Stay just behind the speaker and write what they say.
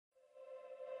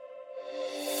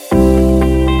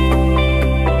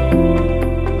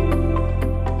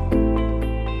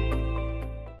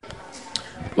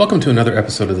Welcome to another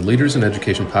episode of the Leaders in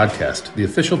Education podcast, the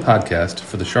official podcast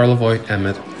for the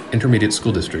Charlevoix-Emmet Intermediate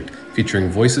School District,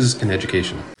 featuring Voices in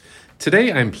Education.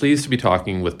 Today, I'm pleased to be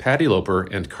talking with Patty Loper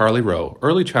and Carly Rowe,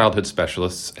 early childhood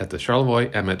specialists at the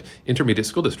Charlevoix-Emmet Intermediate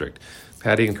School District.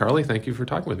 Patty and Carly, thank you for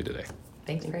talking with me today.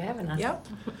 Thanks for having us. Yep.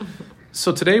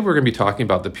 So today we're going to be talking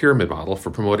about the pyramid model for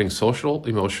promoting social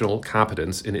emotional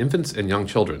competence in infants and young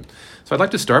children. So I'd like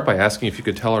to start by asking if you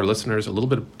could tell our listeners a little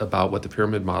bit about what the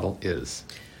pyramid model is.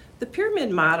 The pyramid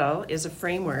model is a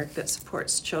framework that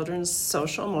supports children's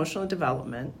social emotional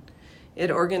development.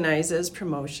 It organizes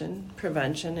promotion,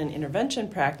 prevention, and intervention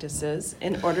practices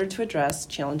in order to address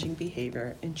challenging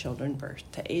behavior in children birth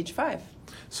to age 5.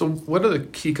 So what are the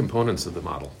key components of the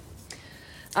model?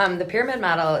 The pyramid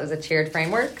model is a tiered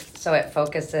framework, so it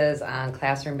focuses on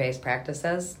classroom-based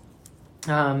practices.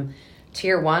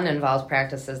 Tier 1 involves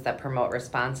practices that promote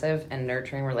responsive and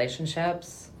nurturing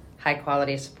relationships,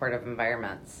 high-quality supportive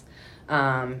environments.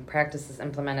 Practices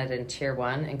implemented in Tier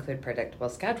 1 include predictable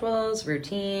schedules,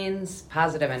 routines,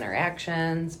 positive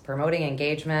interactions, promoting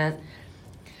engagement,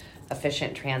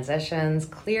 efficient transitions,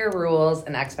 clear rules,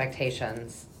 and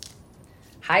expectations.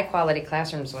 High-quality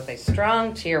classrooms with a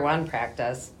strong Tier 1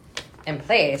 practice in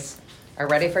place are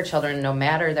ready for children no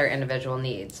matter their individual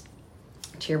needs.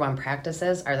 Tier 1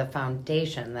 practices are the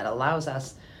foundation that allows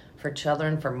us for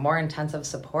children for more intensive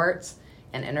supports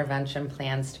and intervention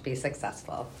plans to be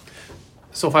successful.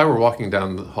 So if I were walking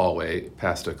down the hallway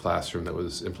past a classroom that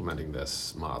was implementing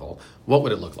this model, what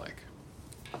would it look like?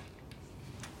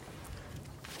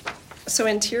 So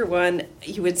in Tier 1,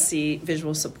 you would see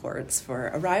visual supports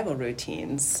for arrival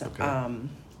routines. Okay.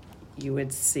 You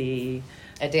would see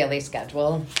A daily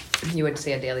schedule. You would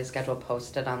see a daily schedule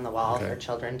posted on the wall Okay. for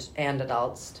children and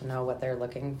adults to know what they're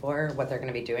looking for, what they're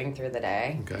going to be doing through the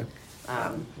day, Okay.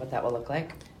 what that will look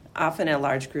like. often in a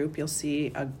large group, you'll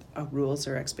see a rules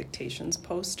or expectations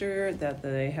poster that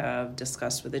they have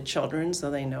discussed with the children so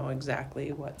they know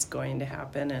exactly what's going to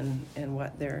happen and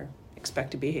what their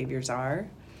expected behaviors are.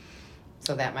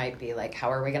 So that might be like,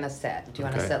 how are we going to sit? Do you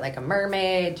want to Okay. sit like a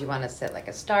mermaid? Do you want to sit like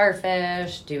a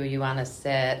starfish? Do you want to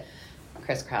sit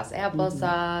crisscross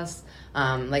applesauce?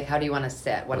 Like, how do you want to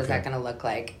sit? What is that Okay. going to look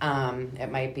like? It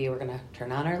might be we're going to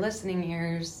turn on our listening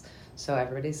ears. So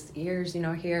everybody's ears,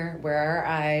 here. Where are our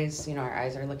eyes? Our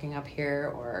eyes are looking up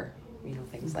here, or,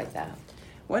 things like that.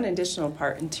 One additional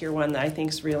part in Tier 1 that I think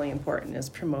is really important is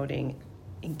promoting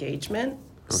engagement.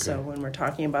 Okay. So when we're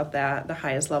talking about that, the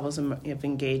highest levels of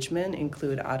engagement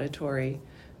include auditory,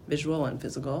 visual, and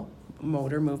physical,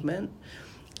 motor movement.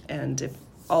 And if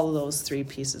all of those three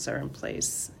pieces are in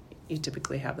place, you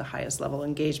typically have the highest level of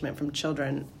engagement from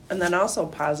children. And then also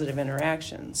positive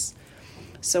interactions.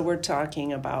 So we're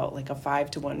talking about like a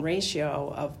 5-to-1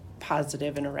 ratio of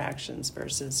positive interactions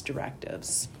versus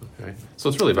directives. Okay. So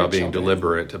it's really For about being children.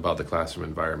 deliberate about the classroom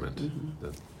environment.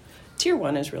 Tier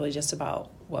 1 is really just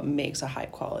about what makes a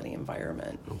high-quality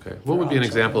environment. Okay. for What would be all an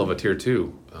example of children. a Tier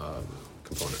 2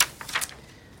 component?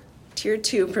 Tier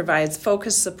 2 provides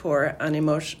focused support on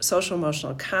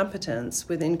social-emotional competence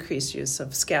with increased use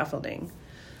of scaffolding.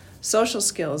 Social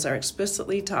skills are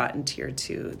explicitly taught in Tier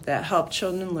 2 that help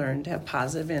children learn to have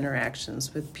positive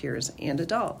interactions with peers and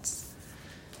adults.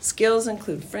 Skills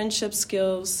include friendship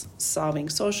skills, solving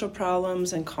social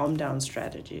problems, and calm-down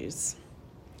strategies.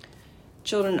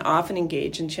 Children often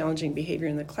engage in challenging behavior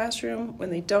in the classroom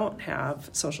when they don't have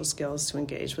social skills to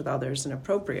engage with others in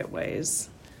appropriate ways.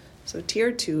 So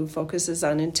Tier 2 focuses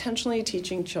on intentionally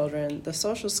teaching children the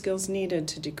social skills needed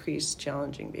to decrease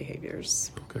challenging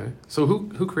behaviors. Okay. So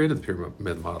who created the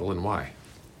pyramid model and why?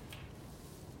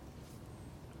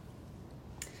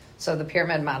 So the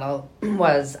pyramid model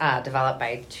was developed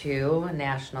by 2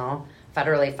 national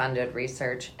federally funded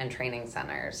research and training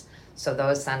centers. So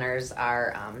those centers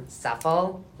are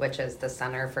CEFL, which is the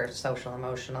Center for Social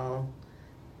Emotional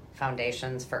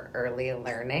Foundations for Early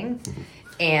Learning,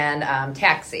 and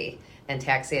TAXI. And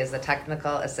TAXI is the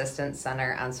Technical Assistance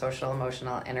Center on Social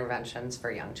Emotional Interventions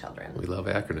for Young Children. We love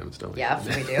acronyms, don't we?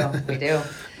 Yep, we do.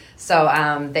 So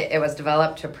it was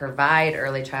developed to provide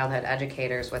early childhood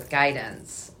educators with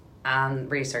guidance on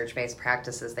research-based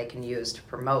practices they can use to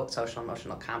promote social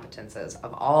emotional competences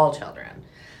of all children,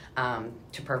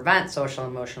 to prevent social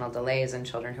emotional delays in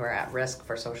children who are at risk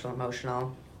for social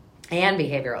emotional and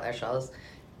behavioral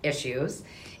issues,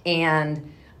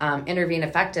 and intervene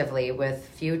effectively with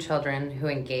few children who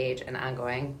engage in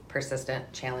ongoing,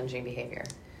 persistent, challenging behavior.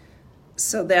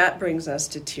 So that brings us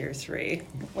to Tier 3.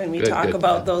 When we Good, talk good.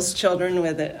 about those children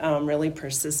with really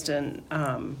persistent,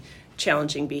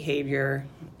 challenging behavior,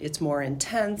 it's more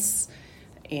intense,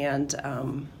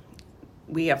 and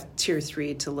we have Tier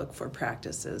 3 to look for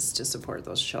practices to support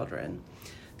those children.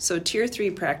 So Tier 3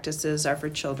 practices are for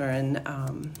children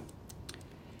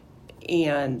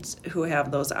and who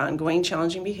have those ongoing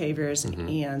challenging behaviors,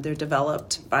 and they're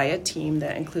developed by a team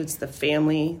that includes the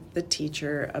family, the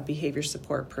teacher, a behavior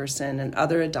support person, and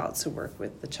other adults who work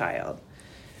with the child.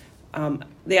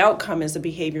 The outcome is a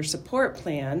behavior support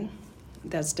plan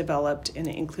that's developed, and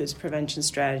it includes prevention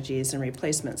strategies and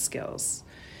replacement skills.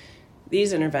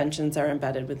 These interventions are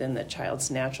embedded within the child's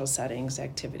natural settings,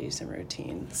 activities, and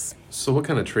routines. So what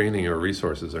kind of training or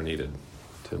resources are needed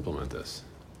to implement this?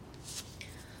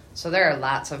 So there are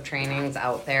lots of trainings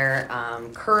out there.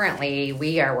 Currently,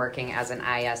 we are working as an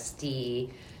ISD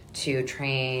to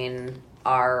train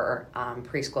our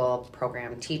preschool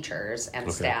program teachers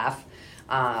and staff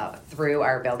through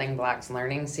our Building Blocks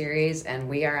Learning Series. And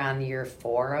we are on year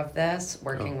 4 of this,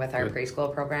 working with our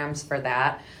preschool programs for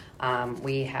that.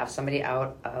 We have somebody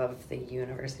out of the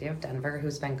University of Denver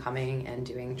who's been coming and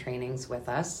doing trainings with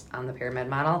us on the pyramid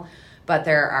model. But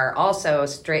there are also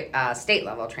state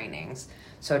level trainings.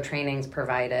 So trainings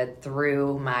provided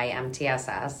through my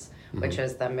MTSS, which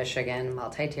is the Michigan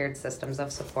Multi-Tiered Systems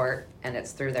of Support, and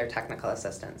it's through their Technical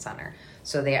Assistance Center.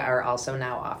 So they are also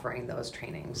now offering those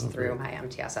trainings through my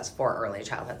MTSS for early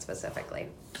childhood specifically.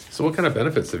 So what kind of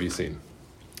benefits have you seen?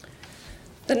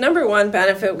 The number one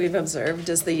benefit we've observed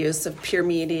is the use of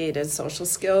peer-mediated social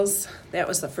skills. That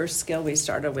was the first skill we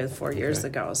started with 4 years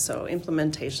ago, so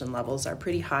implementation levels are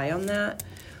pretty high on that.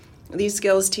 These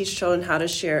skills teach children how to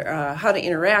share, how to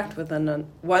interact with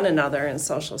one another in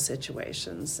social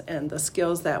situations. And the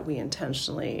skills that we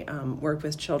intentionally work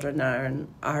with children on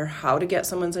are how to get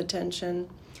someone's attention,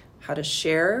 how to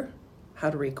share,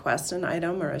 how to request an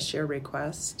item or a share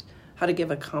request, how to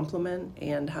give a compliment,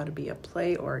 and how to be a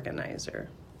play organizer.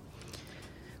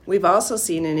 We've also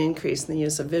seen an increase in the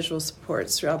use of visual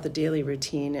supports throughout the daily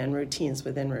routine and routines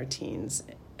within routines.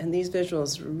 And these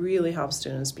visuals really help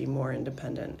students be more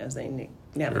independent as they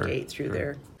navigate through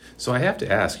their... So I have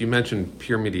to ask, you mentioned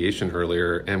peer mediation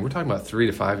earlier, and we're talking about 3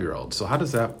 to 5-year-olds. So how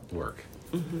does that work?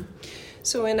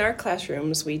 So in our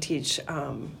classrooms, we teach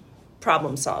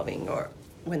problem solving, or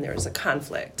when there's a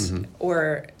conflict,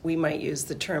 or we might use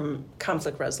the term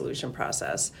conflict resolution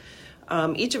process.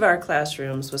 Each of our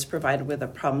classrooms was provided with a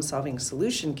problem-solving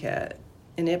solution kit,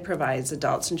 and it provides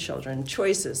adults and children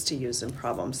choices to use in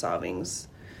problem solvings.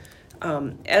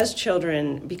 As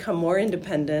children become more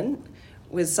independent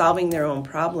with solving their own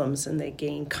problems and they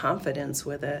gain confidence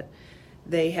with it,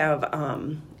 they have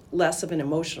less of an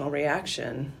emotional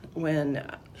reaction when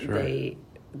they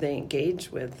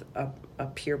engage with a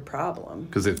peer problem.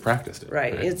 Because they've practiced it.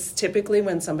 Right. It's typically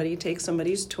when somebody takes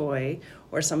somebody's toy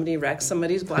or somebody wrecks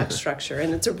somebody's block structure,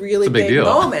 and it's a really big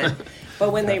moment.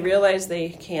 But when they realize they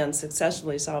can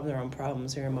successfully solve their own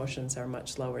problems, their emotions are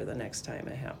much lower the next time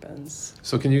it happens.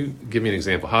 So can you give me an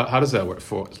example? How does that work?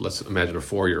 Let's imagine a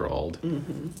 4-year-old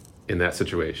in that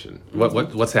situation.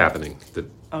 What's happening?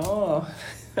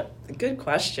 Good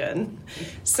question.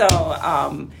 So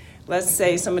let's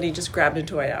say somebody just grabbed a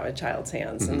toy out of a child's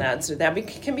hands, and that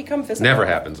can become physical. Never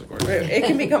happens, of course. It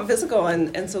can become physical,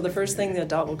 and so the first thing the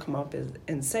adult will come up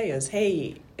and say is,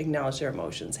 hey, acknowledge their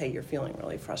emotions. Hey, you're feeling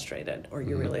really frustrated, or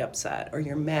you're really upset, or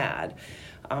you're mad.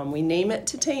 We name it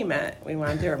to tame it. We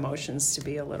want their emotions to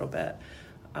be a little bit,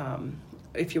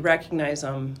 if you recognize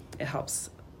them, it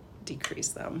helps decrease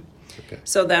them. Okay.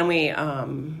 So then we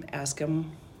ask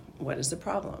them, what is the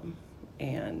problem?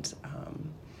 And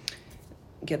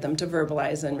get them to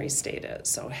verbalize and restate it.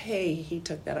 So, hey, he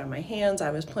took that out of my hands,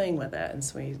 I was playing with it. And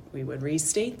so we would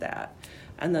restate that.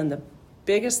 And then the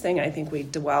biggest thing I think we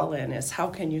dwell in is, how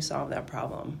can you solve that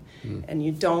problem? And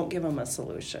you don't give them a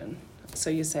solution.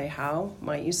 So you say, how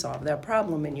might you solve that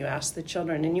problem? And you ask the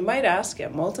children, and you might ask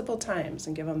it multiple times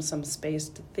and give them some space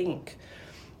to think.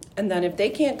 And then if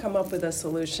they can't come up with a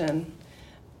solution,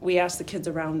 we ask the kids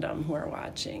around them who are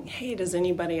watching, hey, does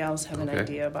anybody else have an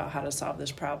idea about how to solve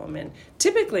this problem? And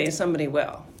typically somebody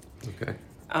will. Okay.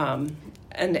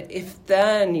 And if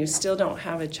then you still don't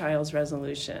have a child's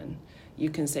resolution,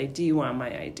 you can say, do you want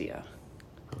my idea?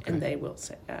 Okay. And they will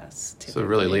say yes. Typically. So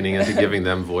really leaning into giving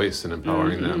them voice and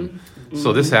empowering them.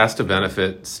 So this has to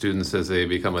benefit students as they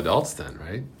become adults then,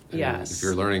 right? Yes. If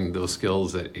you're learning those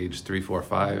skills at age 3, 4,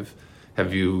 5,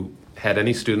 have you had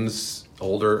any students,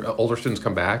 older students,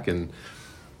 come back and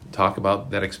talk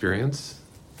about that experience?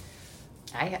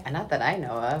 Not that I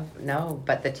know of, no,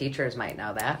 but the teachers might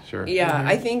know that. Sure. Yeah,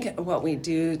 I think what we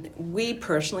do, we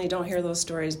personally don't hear those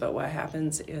stories, but what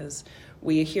happens is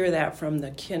we hear that from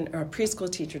the preschool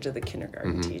teacher to the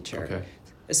kindergarten teacher,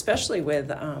 especially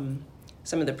with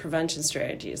some of the prevention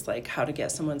strategies, like how to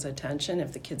get someone's attention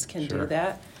if the kids can Sure. do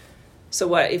that. So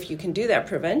what if you can do that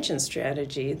prevention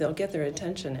strategy, they'll get their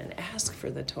attention and ask for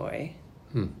the toy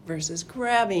versus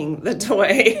grabbing the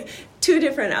toy. Two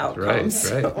different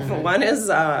outcomes. Right. One is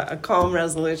a calm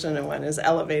resolution and one is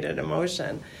elevated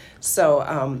emotion.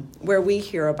 So where we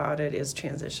hear about it is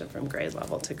transition from grade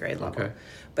level to grade level. Okay.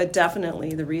 But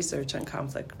definitely the research on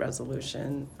conflict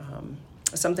resolution,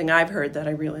 something I've heard that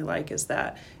I really like is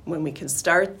that when we can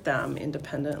start them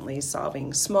independently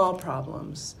solving small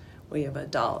problems, we have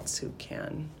adults who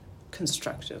can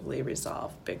constructively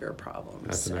resolve bigger problems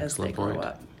That's an as they excellent grow point.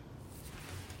 up.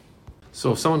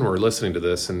 So if someone were listening to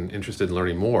this and interested in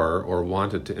learning more or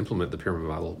wanted to implement the pyramid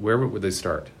model, where would they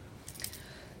start?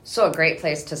 So a great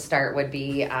place to start would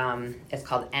be, it's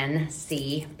called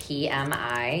NCPMI,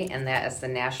 and that is the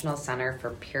National Center for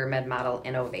Pyramid Model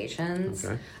Innovations.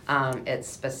 Okay. It's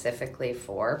specifically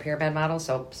for pyramid models,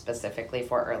 so specifically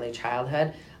for early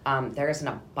childhood. There is an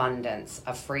abundance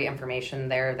of free information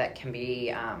there that can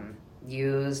be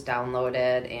used,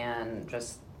 downloaded, and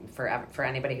just for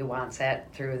anybody who wants it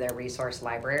through their resource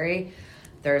library.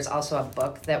 There's also a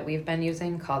book that we've been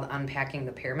using called Unpacking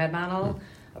the Pyramid Model,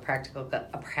 a practical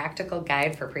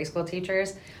guide for preschool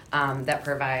teachers that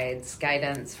provides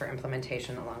guidance for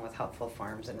implementation along with helpful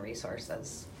forms and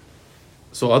resources.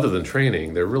 So other than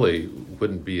training, there really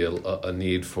wouldn't be a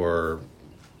need for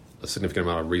a significant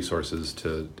amount of resources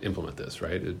to implement this,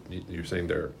 right? You're saying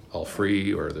they're all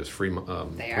free, or there's free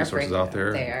resources out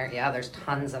there? They are, yeah, there's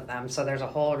tons of them. So there's a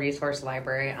whole resource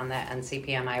library on the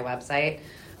NCPMI website,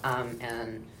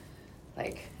 and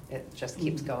it just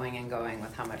keeps going and going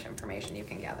with how much information you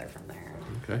can gather from there.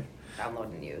 Okay. Download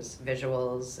and use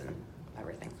visuals and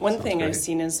everything. One Sounds thing great. I've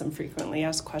seen in some frequently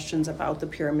asked questions about the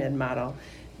pyramid model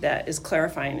that is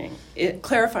clarifying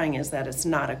is that it's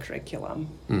not a curriculum,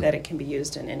 that it can be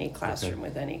used in any classroom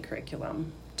with any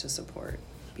curriculum to support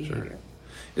behavior. Sure.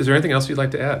 Is there anything else you'd like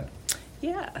to add?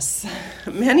 Yes.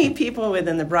 Many people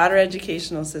within the broader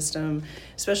educational system,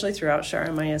 especially throughout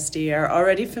Charlevoix ISD, are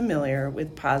already familiar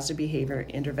with positive behavior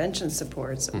intervention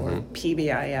supports, or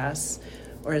PBIS,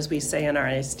 or as we say in our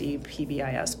ISD,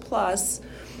 PBIS plus.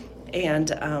 And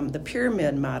the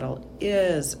pyramid model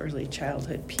is early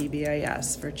childhood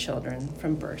PBIS for children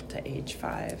from birth to age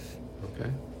 5. Okay.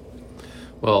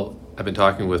 Well, I've been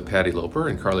talking with Patty Loper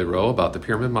and Carly Rowe about the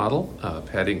pyramid model.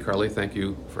 Patty and Carly, thank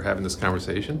you for having this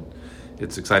conversation.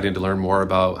 It's exciting to learn more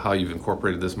about how you've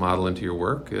incorporated this model into your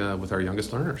work with our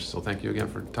youngest learners. So thank you again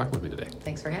for talking with me today.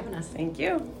 Thanks for having us. Thank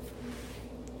you.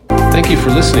 Thank you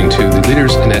for listening to the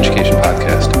Leaders in Education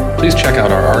podcast. Please check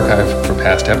out our archive for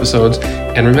past episodes.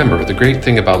 And remember, the great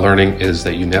thing about learning is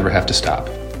that you never have to stop.